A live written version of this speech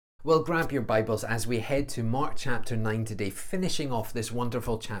Well, grab your Bibles as we head to Mark chapter 9 today, finishing off this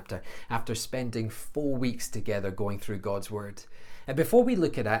wonderful chapter after spending 4 weeks together going through God's Word. And before we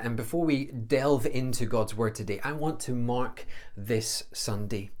look at that and before we delve into God's Word today, I want to mark this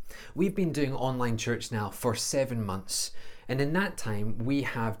Sunday. We've been doing online church now for 7 months. And in that time, we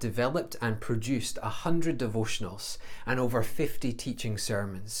have developed and produced 100 devotionals and over 50 teaching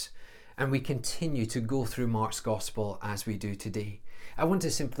sermons. And we continue to go through Mark's Gospel as we do today. I want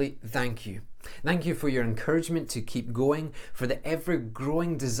to simply thank you. Thank you for your encouragement to keep going, for the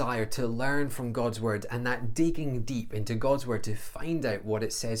ever-growing desire to learn from God's Word and that digging deep into God's Word to find out what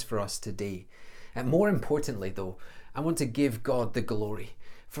it says for us today. And more importantly though, I want to give God the glory,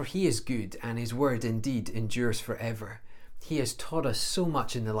 for He is good and His Word indeed endures forever. He has taught us so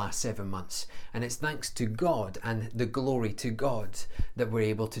much in the last 7 months, and it's thanks to God and the glory to God that we're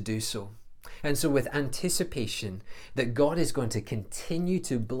able to do so. And so with anticipation that God is going to continue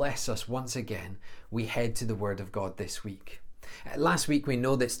to bless us once again, we head to the Word of God this week. Last week we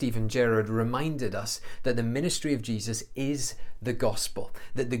know that Stephen Gerrard reminded us that the ministry of Jesus is the gospel,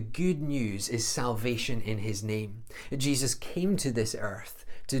 that the good news is salvation in His name. Jesus came to this earth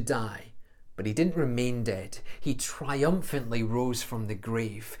to die. But He didn't remain dead. He triumphantly rose from the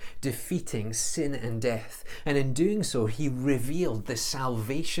grave, defeating sin and death. And in doing so, He revealed the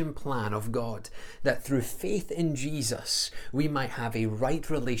salvation plan of God, that through faith in Jesus, we might have a right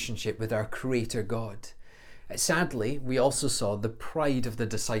relationship with our Creator God. Sadly, we also saw the pride of the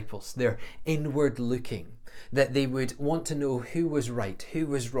disciples, their inward looking, that they would want to know who was right, who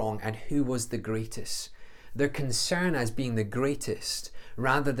was wrong, and who was the greatest. Their concern as being the greatest,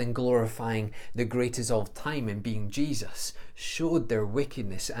 rather than glorifying the greatest of time and being Jesus, showed their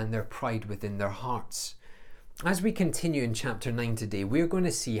wickedness and their pride within their hearts. As we continue in chapter 9 today, we're going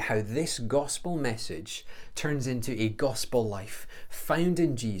to see how this gospel message turns into a gospel life found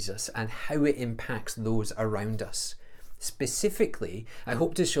in Jesus and how it impacts those around us. Specifically, I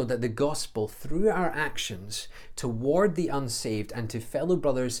hope to show that the gospel, through our actions toward the unsaved and to fellow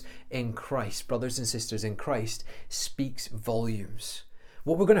brothers in Christ, brothers and sisters in Christ, speaks volumes.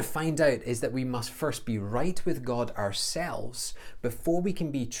 What we're going to find out is that we must first be right with God ourselves before we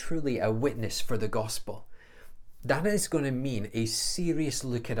can be truly a witness for the gospel. That is going to mean a serious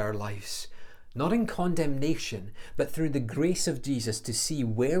look at our lives, not in condemnation, but through the grace of Jesus to see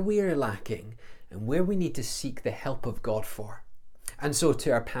where we are lacking and where we need to seek the help of God for. And so to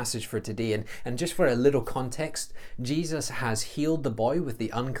our passage for today, and just for a little context, Jesus has healed the boy with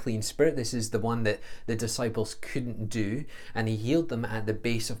the unclean spirit. This is the one that the disciples couldn't do, and He healed them at the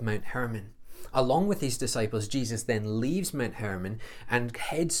base of Mount Hermon. Along with His disciples, Jesus then leaves Mount Hermon and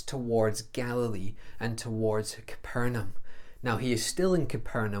heads towards Galilee and towards Capernaum. Now He is still in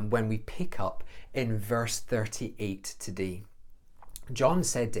Capernaum when we pick up in verse 38 today. John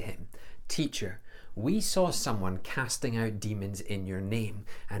said to Him, "Teacher, we saw someone casting out demons in your name,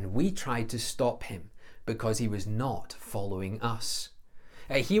 and we tried to stop him because he was not following us."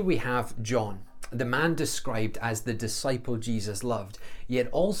 Here we have John, the man described as the disciple Jesus loved, yet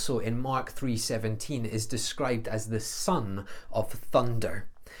also in Mark 3:17 is described as the son of thunder.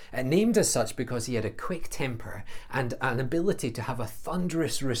 Named as such because he had a quick temper and an ability to have a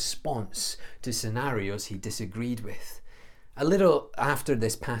thunderous response to scenarios he disagreed with. A little after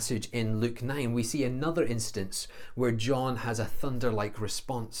this passage in Luke 9, we see another instance where John has a thunder-like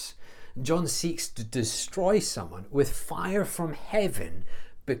response. John seeks to destroy someone with fire from heaven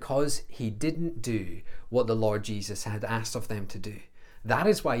because he didn't do what the Lord Jesus had asked of them to do. That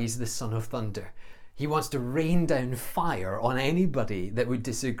is why he's the son of thunder. He wants to rain down fire on anybody that would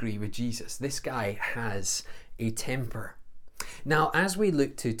disagree with Jesus. This guy has a temper. Now, as we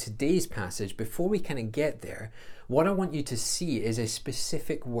look to today's passage, before we kind of get there, what I want you to see is a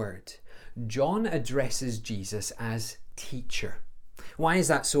specific word. John addresses Jesus as teacher. Why is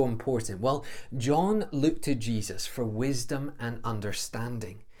that so important? Well, John looked to Jesus for wisdom and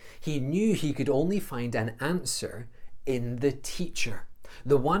understanding. He knew he could only find an answer in the teacher,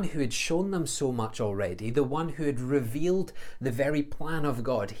 the one who had shown them so much already, the one who had revealed the very plan of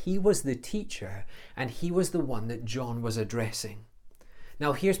God. He was the teacher, and he was the one that John was addressing.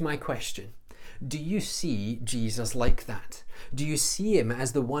 Now, here's my question. Do you see Jesus like that? Do you see Him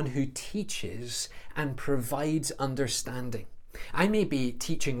as the one who teaches and provides understanding? I may be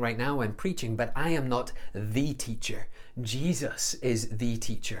teaching right now and preaching, but I am not the teacher. Jesus is the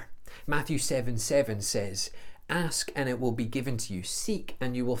teacher. Matthew 7:7 says, "Ask and it will be given to you. Seek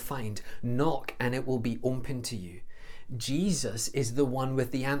and you will find. Knock and it will be opened to you." Jesus is the one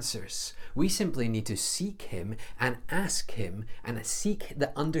with the answers. We simply need to seek Him and ask Him and seek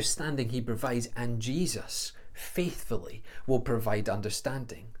the understanding He provides, and Jesus faithfully will provide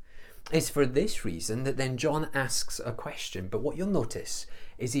understanding. It's for this reason that then John asks a question, but what you'll notice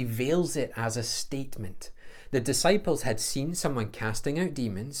is he veils it as a statement. The disciples had seen someone casting out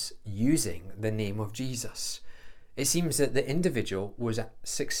demons using the name of Jesus. It seems that the individual was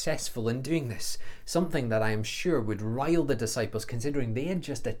successful in doing this, something that I am sure would rile the disciples considering they had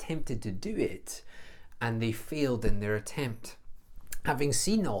just attempted to do it and they failed in their attempt. Having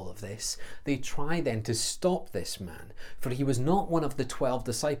seen all of this, they try then to stop this man, for he was not one of the 12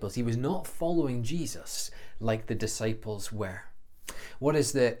 disciples. He was not following Jesus like the disciples were. What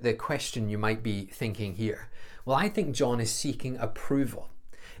is the question you might be thinking here? Well, I think John is seeking approval.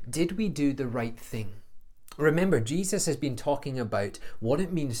 Did we do the right thing? Remember, Jesus has been talking about what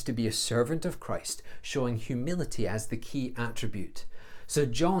it means to be a servant of Christ, showing humility as the key attribute. So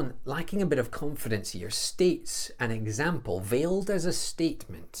John, lacking a bit of confidence here, states an example veiled as a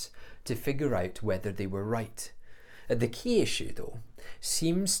statement to figure out whether they were right. The key issue, though,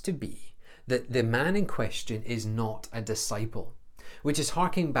 seems to be that the man in question is not a disciple, which is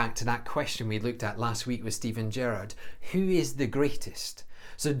harking back to that question we looked at last week with Stephen Gerrard. Who is the greatest?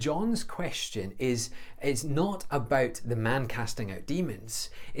 So John's question is not about the man casting out demons.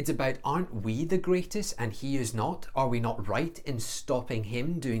 It's about, aren't we the greatest and he is not? Are we not right in stopping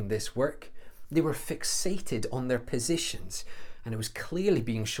him doing this work? They were fixated on their positions, and it was clearly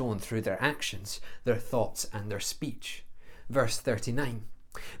being shown through their actions, their thoughts and their speech. Verse 39.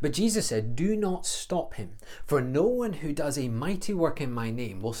 But Jesus said, do not stop him, for no one who does a mighty work in my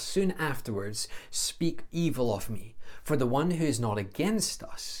name will soon afterwards speak evil of me. For the one who is not against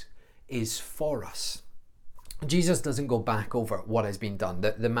us is for us. Jesus doesn't go back over what has been done.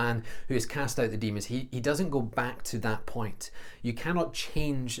 The man who has cast out the demons, he doesn't go back to that point. You cannot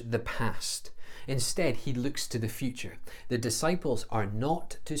change the past. Instead, he looks to the future. The disciples are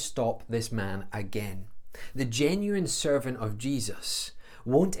not to stop this man again. The genuine servant of Jesus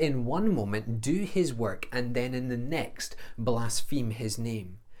won't in one moment do his work and then in the next blaspheme his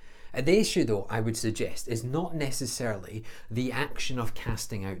name. The issue, though, I would suggest, is not necessarily the action of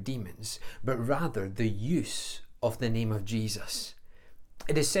casting out demons, but rather the use of the name of Jesus.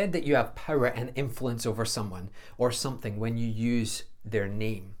 It is said that you have power and influence over someone or something when you use their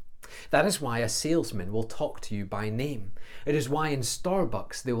name. That is why a salesman will talk to you by name. It is why in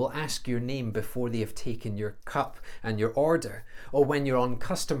Starbucks they will ask your name before they have taken your cup and your order. Or when you're on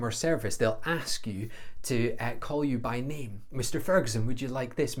customer service, they'll ask you to call you by name. Mr. Ferguson, would you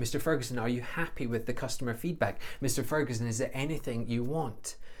like this? Mr. Ferguson, are you happy with the customer feedback? Mr. Ferguson, is there anything you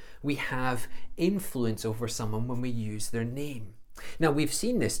want? We have influence over someone when we use their name. Now, we've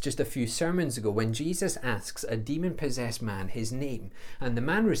seen this just a few sermons ago when Jesus asks a demon-possessed man his name, and the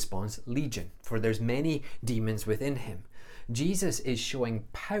man responds, Legion, for there's many demons within him. Jesus is showing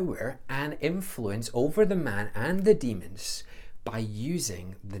power and influence over the man and the demons by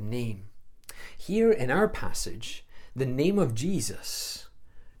using the name. Here in our passage, the name of Jesus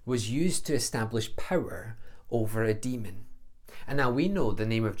was used to establish power over a demon. And now we know the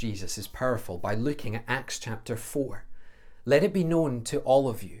name of Jesus is powerful by looking at Acts chapter 4. Let it be known to all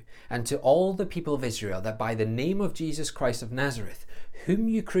of you and to all the people of Israel that by the name of Jesus Christ of Nazareth, whom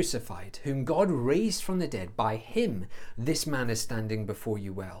you crucified, whom God raised from the dead, by him this man is standing before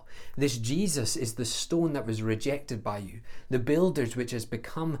you well. This Jesus is the stone that was rejected by you, the builders which has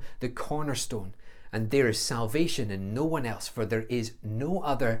become the cornerstone. And there is salvation in no one else, for there is no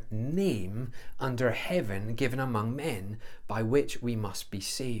other name under heaven given among men by which we must be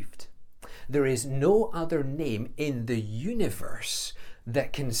saved. There is no other name in the universe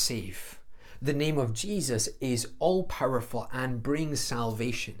that can save. The name of Jesus is all-powerful and brings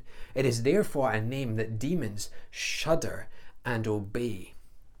salvation. It is therefore a name that demons shudder and obey.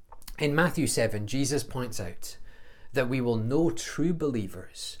 In Matthew 7, Jesus points out that we will know true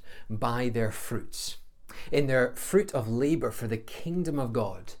believers by their fruits. In their fruit of labor for the kingdom of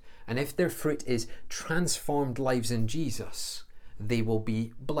God, and if their fruit is transformed lives in Jesus, they will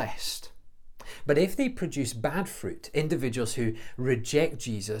be blessed. But if they produce bad fruit, individuals who reject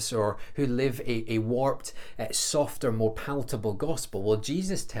Jesus or who live a warped, softer, more palatable gospel, well,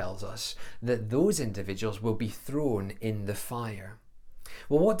 Jesus tells us that those individuals will be thrown in the fire.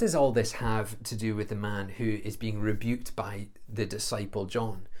 Well, what does all this have to do with the man who is being rebuked by the disciple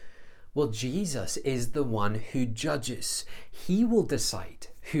John? Well, Jesus is the one who judges. He will decide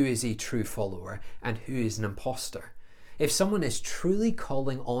who is a true follower and who is an impostor. If someone is truly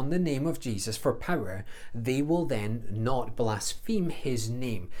calling on the name of Jesus for power, they will then not blaspheme his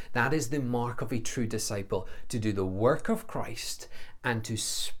name. That is the mark of a true disciple, to do the work of Christ and to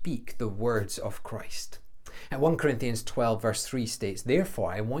speak the words of Christ. And 1 Corinthians 12 verse 3 states,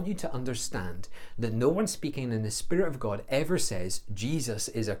 "Therefore I want you to understand that no one speaking in the Spirit of God ever says Jesus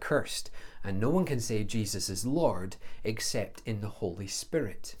is accursed, and no one can say Jesus is Lord except in the Holy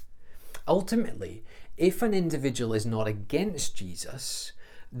Spirit." Ultimately, if an individual is not against Jesus,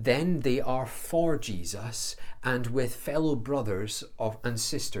 then they are for Jesus and with fellow brothers and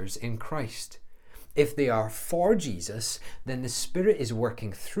sisters in Christ. If they are for Jesus, then the Spirit is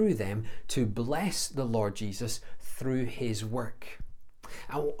working through them to bless the Lord Jesus through his work.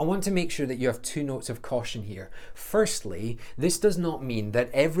 I want to make sure that you have two notes of caution here. Firstly, this does not mean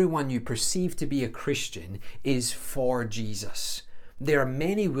that everyone you perceive to be a Christian is for Jesus. There are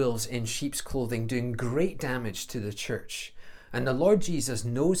many wolves in sheep's clothing doing great damage to the church. And the Lord Jesus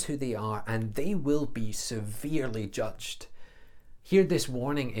knows who they are, and they will be severely judged. Hear this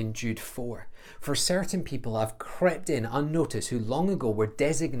warning in Jude 4. "For certain people have crept in unnoticed who long ago were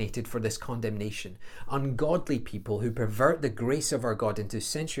designated for this condemnation, ungodly people who pervert the grace of our God into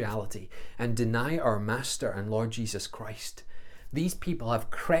sensuality and deny our Master and Lord Jesus Christ." These people have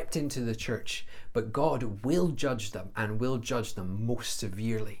crept into the church, but God will judge them and will judge them most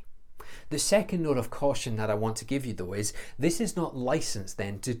severely. The second note of caution that I want to give you, though, is this is not license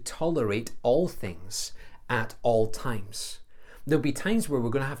then to tolerate all things at all times. There'll be times where we're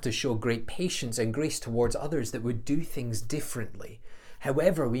going to have to show great patience and grace towards others that would do things differently.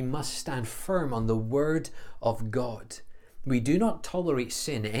 However, we must stand firm on the Word of God. We do not tolerate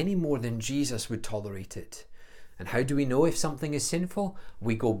sin any more than Jesus would tolerate it. And how do we know if something is sinful?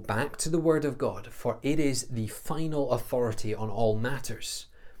 We go back to the Word of God, for it is the final authority on all matters.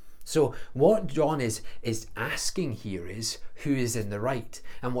 So what John is asking here is who is in the right.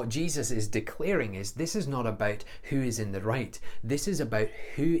 And what Jesus is declaring is this is not about who is in the right. This is about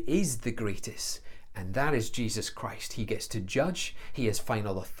who is the greatest. And that is Jesus Christ. He gets to judge. He has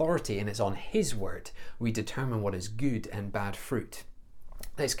final authority, and it's on his word we determine what is good and bad fruit.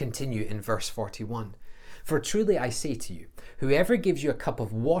 Let's continue in verse 41. "For truly I say to you, whoever gives you a cup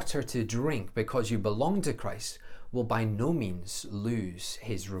of water to drink because you belong to Christ will by no means lose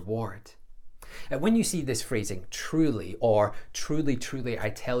his reward." And when you see this phrasing, truly, or truly, truly, I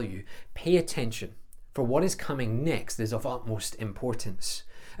tell you, pay attention, for what is coming next is of utmost importance.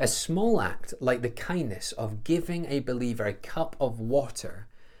 A small act like the kindness of giving a believer a cup of water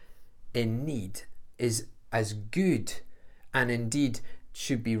in need is as good, and indeed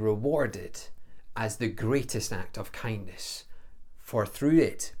should be rewarded, as the greatest act of kindness, for through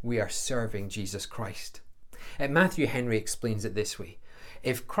it we are serving Jesus Christ. Matthew Henry explains it this way: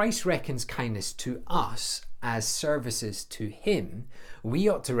 if Christ reckons kindness to us as services to him, we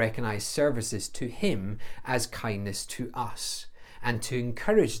ought to recognize services to him as kindness to us, and to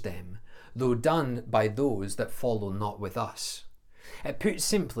encourage them, though done by those that follow not with us. Put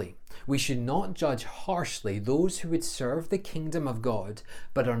simply, we should not judge harshly those who would serve the kingdom of God,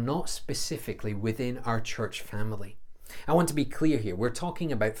 but are not specifically within our church family. I want to be clear here. We're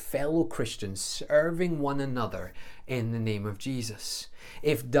talking about fellow Christians serving one another in the name of Jesus.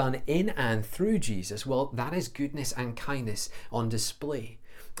 If done in and through Jesus, well, that is goodness and kindness on display.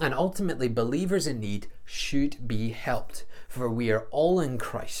 And ultimately, believers in need should be helped, for we are all in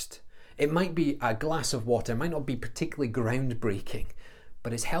Christ. It might be a glass of water, it might not be particularly groundbreaking,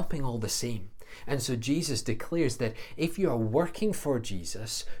 but it's helping all the same. And so Jesus declares that if you are working for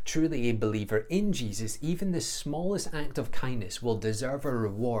Jesus, truly a believer in Jesus, even the smallest act of kindness will deserve a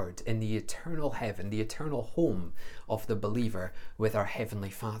reward in the eternal heaven, the eternal home of the believer with our Heavenly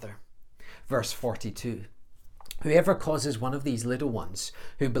Father. Verse 42. "Whoever causes one of these little ones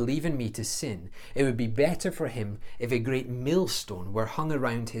who believe in me to sin, it would be better for him if a great millstone were hung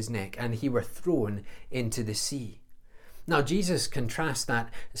around his neck and he were thrown into the sea." Now, Jesus contrasts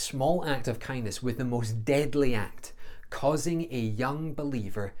that small act of kindness with the most deadly act, causing a young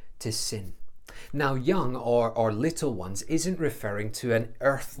believer to sin. Now, young or little ones isn't referring to an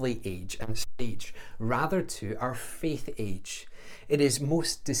earthly age and stage, rather to our faith age. It is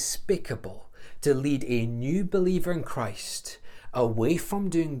most despicable to lead a new believer in Christ away from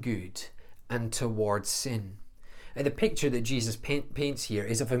doing good and towards sin. And the picture that Jesus paints here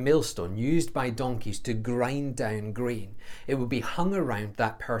is of a millstone used by donkeys to grind down grain. It would be hung around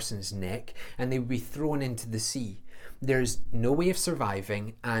that person's neck and they would be thrown into the sea. There's no way of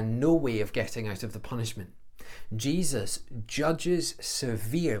surviving and no way of getting out of the punishment. Jesus judges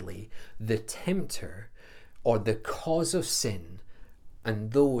severely the tempter or the cause of sin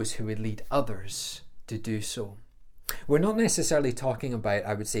and those who would lead others to do so. We're not necessarily talking about,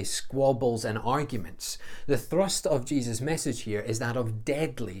 I would say, squabbles and arguments. The thrust of Jesus' message here is that of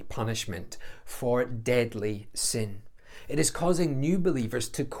deadly punishment for deadly sin. It is causing new believers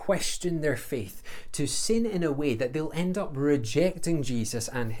to question their faith, to sin in a way that they'll end up rejecting Jesus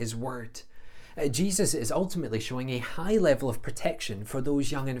and his word. Jesus is ultimately showing a high level of protection for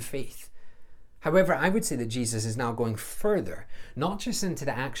those young in faith. However, I would say that Jesus is now going further, not just into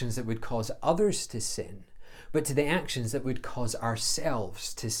the actions that would cause others to sin, but to the actions that would cause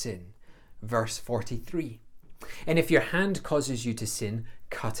ourselves to sin. Verse 43. And if your hand causes you to sin,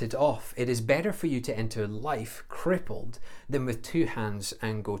 cut it off. It is better for you to enter life crippled than with two hands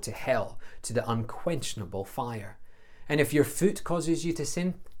and go to hell, to the unquenchable fire. And if your foot causes you to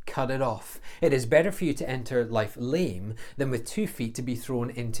sin, cut it off. It is better for you to enter life lame than with 2 feet to be thrown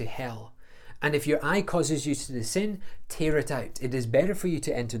into hell. And if your eye causes you to sin, tear it out. It is better for you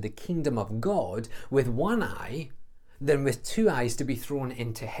to enter the kingdom of God with 1 eye than with 2 eyes to be thrown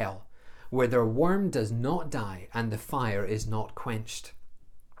into hell, where their worm does not die and the fire is not quenched.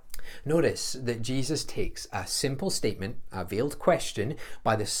 Notice that Jesus takes a simple statement, a veiled question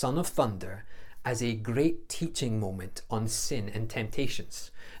by the Son of Thunder, as a great teaching moment on sin and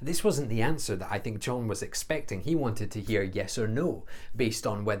temptations. This wasn't the answer that I think John was expecting. He wanted to hear yes or no based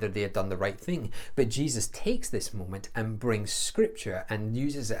on whether they had done the right thing. But Jesus takes this moment and brings scripture and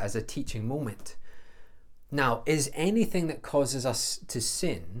uses it as a teaching moment. Now, is anything that causes us to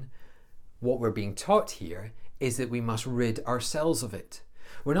sin, what we're being taught here is that we must rid ourselves of it.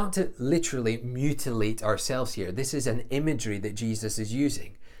 We're not to literally mutilate ourselves here. This is an imagery that Jesus is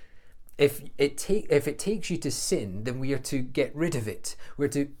using. If it takes you to sin, then we are to get rid of it. We're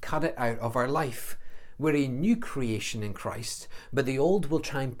to cut it out of our life. We're a new creation in Christ, but the old will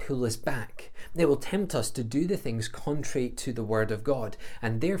try and pull us back. It will tempt us to do the things contrary to the Word of God,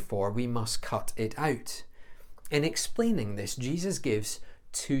 and therefore we must cut it out. In explaining this, Jesus gives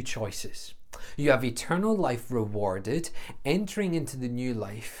 2 choices. You have eternal life rewarded, entering into the new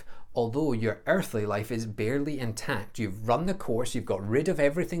life, although your earthly life is barely intact. You've run the course, you've got rid of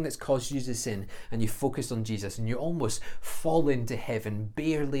everything that's caused you to sin, and you focused on Jesus, and you almost fall into heaven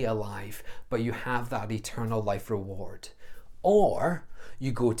barely alive, but you have that eternal life reward. Or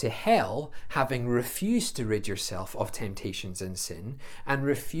you go to hell having refused to rid yourself of temptations and sin, and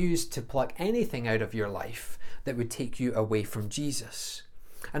refused to pluck anything out of your life that would take you away from Jesus.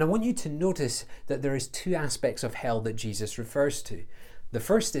 And I want you to notice that there is 2 aspects of hell that Jesus refers to. The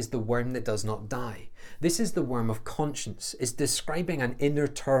first is the worm that does not die. This is the worm of conscience. It's describing an inner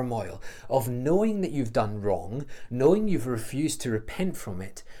turmoil of knowing that you've done wrong, knowing you've refused to repent from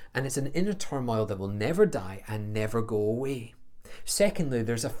it, and it's an inner turmoil that will never die and never go away. Secondly,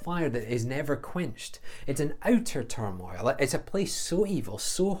 there's a fire that is never quenched. It's an outer turmoil. It's a place so evil,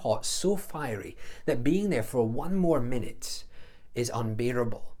 so hot, so fiery, that being there for 1 more minute is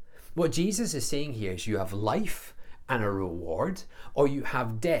unbearable. What Jesus is saying here is you have life and a reward, or you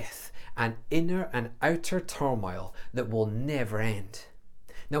have death, an inner and outer turmoil that will never end.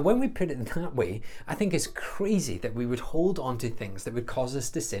 Now, when we put it that way, I think it's crazy that we would hold on to things that would cause us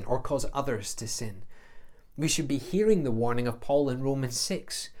to sin or cause others to sin. We should be hearing the warning of Paul in Romans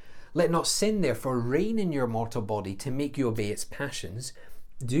 6. Let not sin therefore reign in your mortal body to make you obey its passions.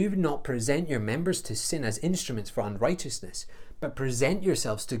 Do not present your members to sin as instruments for unrighteousness, but present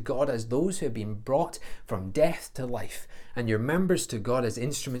yourselves to God as those who have been brought from death to life, and your members to God as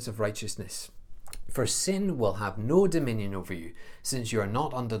instruments of righteousness. For sin will have no dominion over you, since you are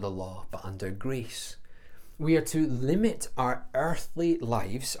not under the law, but under grace. We are to limit our earthly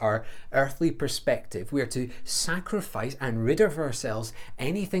lives, our earthly perspective. We are to sacrifice and rid of ourselves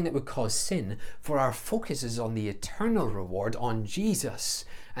anything that would cause sin, for our focus is on the eternal reward, on Jesus.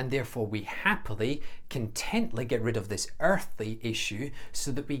 And therefore we happily, contently get rid of this earthly issue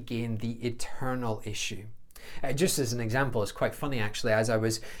so that we gain the eternal issue. Just as an example, it's quite funny actually, as I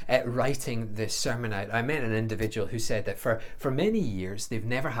was writing this sermon out, I met an individual who said that for many years they've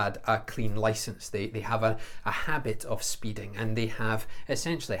never had a clean license. They have a habit of speeding, and they have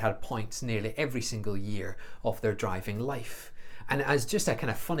essentially had points nearly every single year of their driving life. And as just a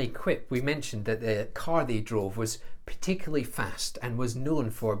kind of funny quip, we mentioned that the car they drove was particularly fast and was known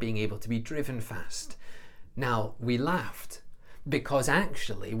for being able to be driven fast. Now, we laughed, because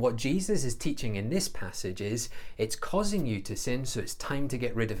actually what Jesus is teaching in this passage is it's causing you to sin, so it's time to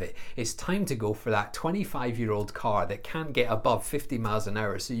get rid of it. It's time to go for that 25-year-old car that can't get above 50 miles an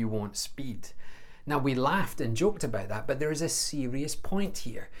hour so you won't speed. Now, we laughed and joked about that, but there is a serious point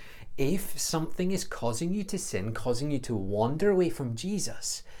here. If something is causing you to sin, causing you to wander away from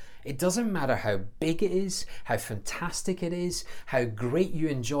Jesus, it doesn't matter how big it is, how fantastic it is, how great you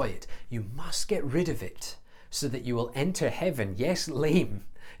enjoy it, you must get rid of it so that you will enter heaven, yes, lame,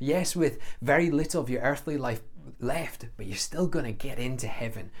 yes, with very little of your earthly life left, but you're still going to get into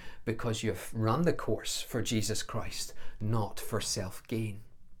heaven because you've run the course for Jesus Christ, not for self-gain.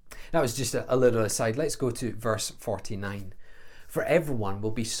 That was just a little aside. Let's go to verse 49. For everyone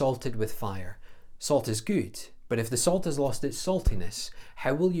will be salted with fire. Salt is good, but if the salt has lost its saltiness,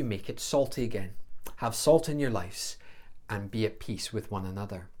 how will you make it salty again? Have salt in your lives and be at peace with one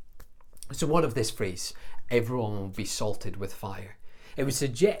another. So what of this phrase, everyone will be salted with fire? It would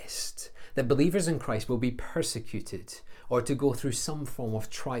suggest that believers in Christ will be persecuted or to go through some form of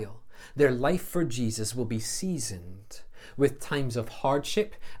trial. Their life for Jesus will be seasoned with times of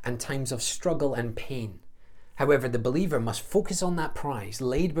hardship and times of struggle and pain. However, the believer must focus on that prize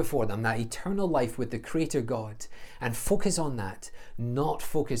laid before them, that eternal life with the Creator God, and focus on that, not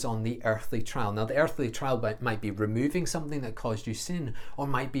focus on the earthly trial. Now, the earthly trial might be removing something that caused you sin, or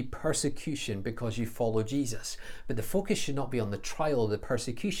might be persecution because you follow Jesus. But the focus should not be on the trial or the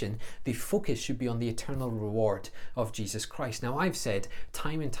persecution. The focus should be on the eternal reward of Jesus Christ. Now, I've said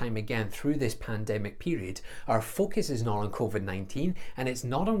time and time again through this pandemic period, our focus is not on COVID-19, and it's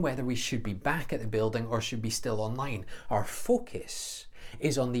not on whether we should be back at the building or should be still online. Our focus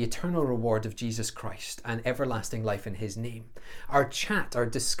is on the eternal reward of Jesus Christ and everlasting life in his name. Our chat, our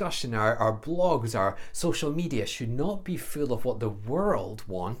discussion, our blogs, our social media should not be full of what the world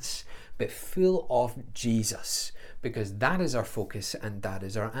wants, but full of Jesus, because that is our focus and that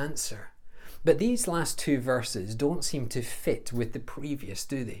is our answer. But these last two verses don't seem to fit with the previous,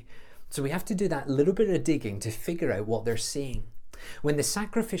 do they? So we have to do that little bit of digging to figure out what they're saying. When the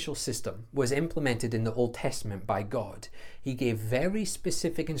sacrificial system was implemented in the Old Testament by God, he gave very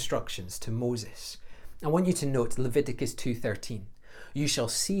specific instructions to Moses. I want you to note Leviticus 2:13. You shall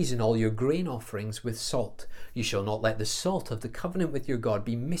season all your grain offerings with salt. You shall not let the salt of the covenant with your God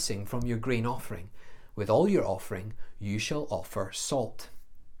be missing from your grain offering. With all your offering, you shall offer salt.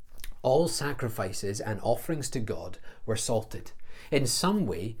 All sacrifices and offerings to God were salted. In some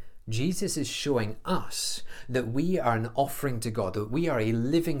way, Jesus is showing us that we are an offering to God, that we are a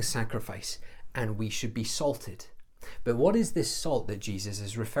living sacrifice, and we should be salted. But what is this salt that Jesus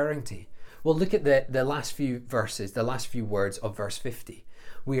is referring to? Well, look at the last few verses, the last few words of verse 50.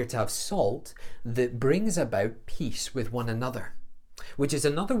 We are to have salt that brings about peace with one another, which is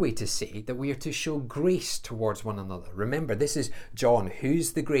another way to say that we are to show grace towards one another. Remember, this is John.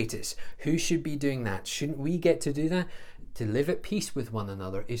 Who's the greatest? Who should be doing that? Shouldn't we get to do that? To live at peace with one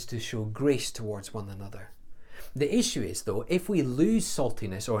another is to show grace towards one another. The issue is, though, if we lose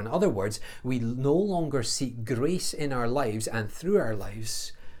saltiness, or in other words, we no longer seek grace in our lives and through our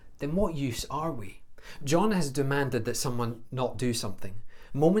lives, then what use are we? John has demanded that someone not do something.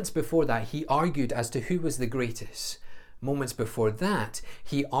 Moments before that, he argued as to who was the greatest. Moments before that,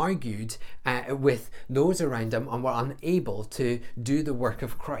 he argued with those around him and were unable to do the work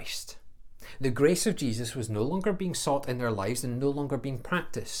of Christ. The grace of Jesus was no longer being sought in their lives and no longer being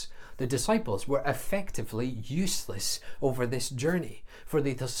practiced. The disciples were effectively useless over this journey, for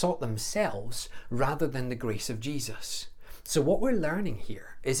they sought themselves rather than the grace of Jesus. So what we're learning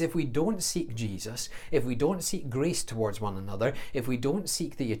here is if we don't seek Jesus, if we don't seek grace towards one another, if we don't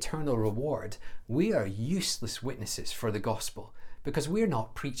seek the eternal reward, we are useless witnesses for the gospel, because we're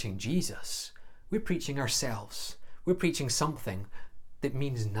not preaching Jesus. We're preaching ourselves. We're preaching something that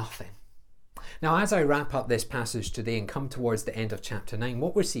means nothing. Now, as I wrap up this passage today and come towards the end of chapter 9,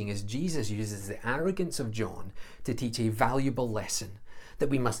 what we're seeing is Jesus uses the arrogance of John to teach a valuable lesson, that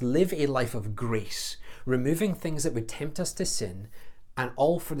we must live a life of grace, removing things that would tempt us to sin, and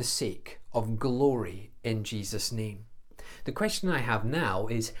all for the sake of glory in Jesus' name. The question I have now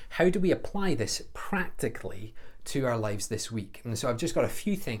is, how do we apply this practically to our lives this week? And so I've just got a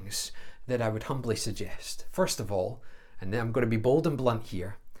few things that I would humbly suggest. First of all, and I'm going to be bold and blunt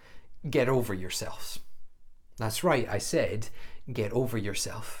here, get over yourselves. That's right, I said, get over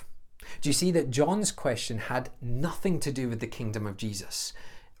yourself. Do you see that John's question had nothing to do with the kingdom of Jesus?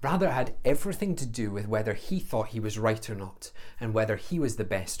 Rather, it had everything to do with whether he thought he was right or not, and whether he was the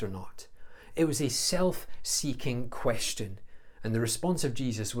best or not. It was a self-seeking question, and the response of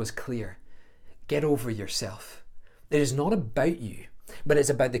Jesus was clear. Get over yourself. It is not about you, but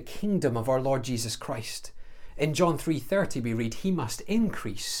it's about the kingdom of our Lord Jesus Christ. In John 3:30 we read, he must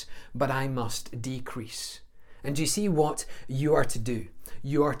increase, but I must decrease. And do you see what you are to do?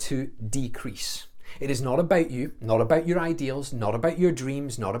 You are to decrease. It is not about you, not about your ideals, not about your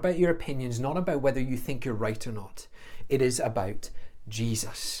dreams, not about your opinions, not about whether you think you're right or not. It is about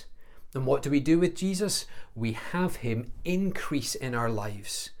Jesus. And what do we do with Jesus? We have him increase in our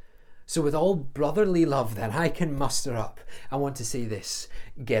lives. So with all brotherly love that I can muster up, I want to say this: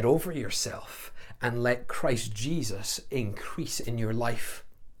 get over yourself and let Christ Jesus increase in your life.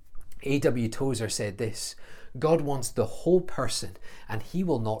 A.W. Tozer said this: God wants the whole person, and he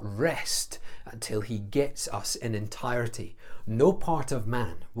will not rest until he gets us in entirety. No part of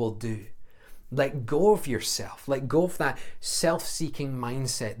man will do. Let go of yourself. Let go of that self-seeking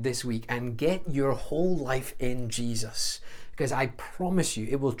mindset this week and get your whole life in Jesus. Because I promise you,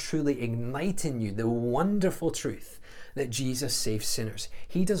 it will truly ignite in you the wonderful truth that Jesus saves sinners.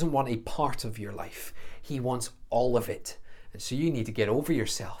 He doesn't want a part of your life. He wants all of it. And so you need to get over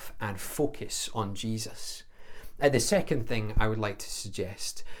yourself and focus on Jesus. The second thing I would like to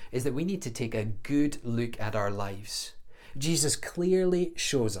suggest is that we need to take a good look at our lives. Jesus clearly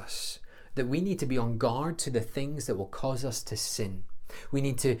shows us that we need to be on guard to the things that will cause us to sin. We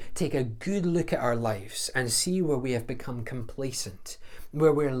need to take a good look at our lives and see where we have become complacent,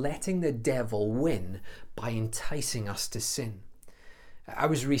 where we're letting the devil win by enticing us to sin. I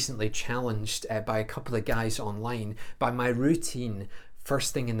was recently challenged by a couple of guys online by my routine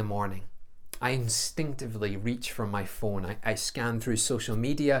first thing in the morning. I instinctively reach for my phone. I scan through social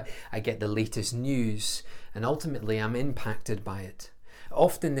media, I get the latest news, and ultimately I'm impacted by it.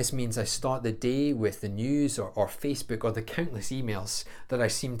 Often this means I start the day with the news or Facebook or the countless emails that I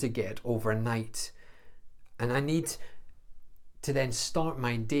seem to get overnight. And I need to then start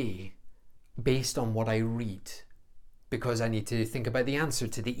my day based on what I read, because I need to think about the answer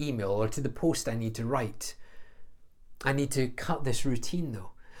to the email or to the post I need to write. I need to cut this routine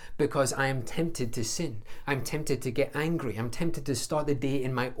though, because I am tempted to sin. I'm tempted to get angry. I'm tempted to start the day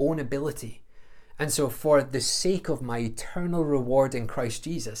in my own ability. And so for the sake of my eternal reward in Christ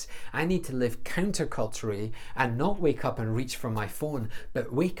Jesus, I need to live counterculturally and not wake up and reach for my phone,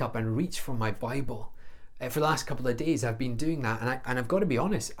 but wake up and reach for my Bible. For the last couple of days, I've been doing that, and I've got to be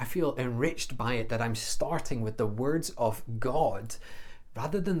honest, I feel enriched by it, that I'm starting with the words of God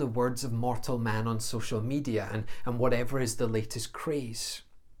rather than the words of mortal man on social media and whatever is the latest craze.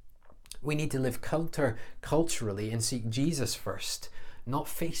 We need to live counterculturally and seek Jesus first, not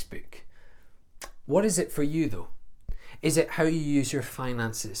Facebook. What is it for you though? Is it how you use your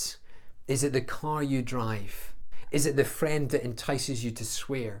finances? Is it the car you drive? Is it the friend that entices you to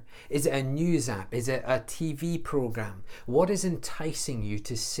swear? Is it a news app? Is it a TV program? What is enticing you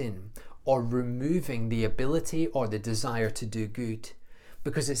to sin or removing the ability or the desire to do good?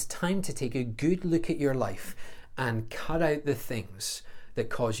 Because it's time to take a good look at your life and cut out the things that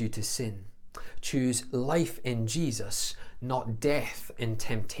cause you to sin. Choose life in Jesus, not death in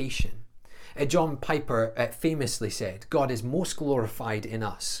temptation. John Piper famously said, God is most glorified in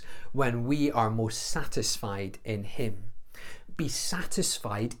us when we are most satisfied in him. Be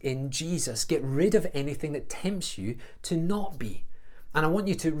satisfied in Jesus. Get rid of anything that tempts you to not be. And I want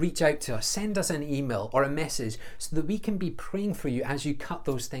you to reach out to us, send us an email or a message so that we can be praying for you as you cut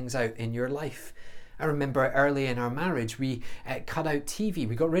those things out in your life. I remember early in our marriage, we cut out TV.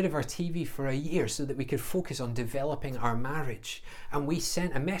 We got rid of our TV for a year so that we could focus on developing our marriage. And we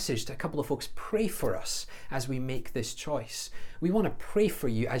sent a message to a couple of folks, pray for us as we make this choice. We want to pray for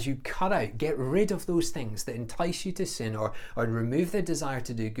you as you cut out, get rid of those things that entice you to sin or remove the desire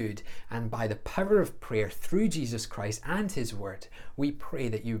to do good. And by the power of prayer through Jesus Christ and his word, we pray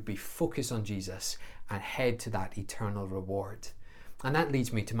that you would be focused on Jesus and head to that eternal reward. And that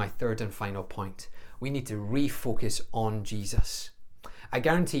leads me to my third and final point. We need to refocus on Jesus. I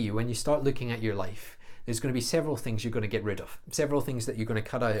guarantee you, when you start looking at your life, there's going to be several things you're going to get rid of, several things that you're going to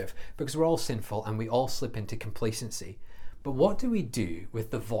cut out of, because we're all sinful and we all slip into complacency. But what do we do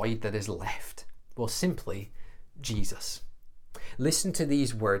with the void that is left? Well, simply, Jesus. Listen to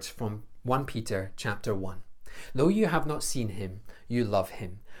these words from 1 Peter chapter 1. Though you have not seen him, you love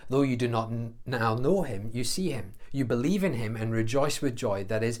him. Though you do not now know him, you see him. You believe in him and rejoice with joy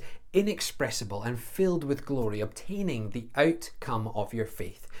that is inexpressible and filled with glory, obtaining the outcome of your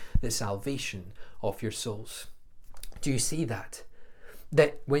faith, the salvation of your souls. Do you see that?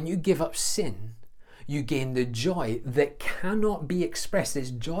 That when you give up sin, you gain the joy that cannot be expressed.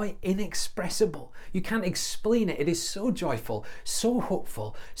 It's joy inexpressible. You can't explain it. It is so joyful, so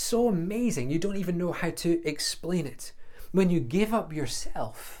hopeful, so amazing. You don't even know how to explain it. When you give up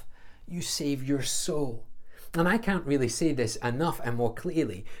yourself, you save your soul. And I can't really say this enough and more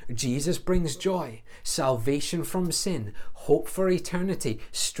clearly. Jesus brings joy, salvation from sin, hope for eternity,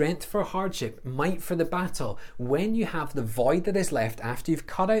 strength for hardship, might for the battle. When you have the void that is left after you've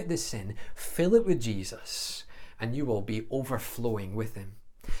cut out the sin, fill it with Jesus and you will be overflowing with him.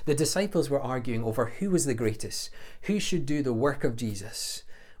 The disciples were arguing over who was the greatest, who should do the work of Jesus.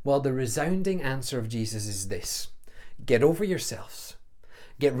 Well, the resounding answer of Jesus is this: get over yourselves,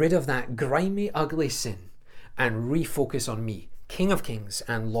 get rid of that grimy, ugly sin, and refocus on me, King of Kings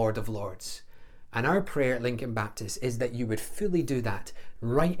and Lord of Lords. And our prayer at Lincoln Baptist is that you would fully do that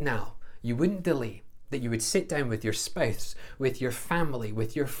right now. You wouldn't delay. That you would sit down with your spouse, with your family,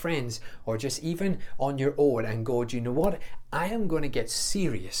 with your friends, or just even on your own and go, do you know what? I am going to get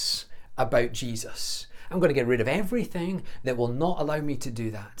serious about Jesus. I'm going to get rid of everything that will not allow me to do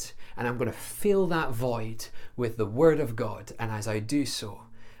that. And I'm going to fill that void with the Word of God. And as I do so,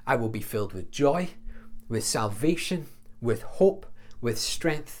 I will be filled with joy, with salvation, with hope, with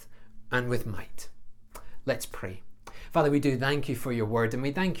strength, and with might. Let's pray. Father, we do thank you for your word, and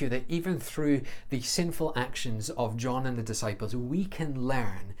we thank you that even through the sinful actions of John and the disciples, we can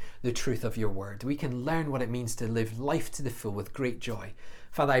learn the truth of your word. We can learn what it means to live life to the full with great joy.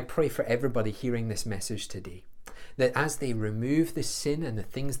 Father, I pray for everybody hearing this message today, that as they remove the sin and the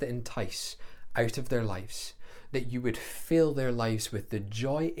things that entice out of their lives, that you would fill their lives with the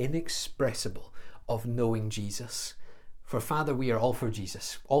joy inexpressible of knowing Jesus. For Father, we are all for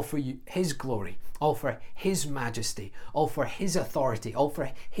Jesus, all for you, his glory, all for his majesty, all for his authority, all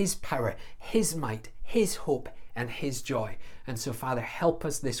for his power, his might, his hope, and his joy. And so, Father, help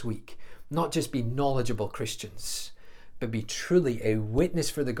us this week, not just be knowledgeable Christians, but be truly a witness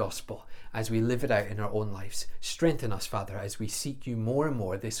for the gospel as we live it out in our own lives. Strengthen us, Father, as we seek you more and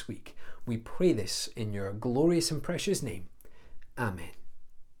more this week. We pray this in your glorious and precious name. Amen.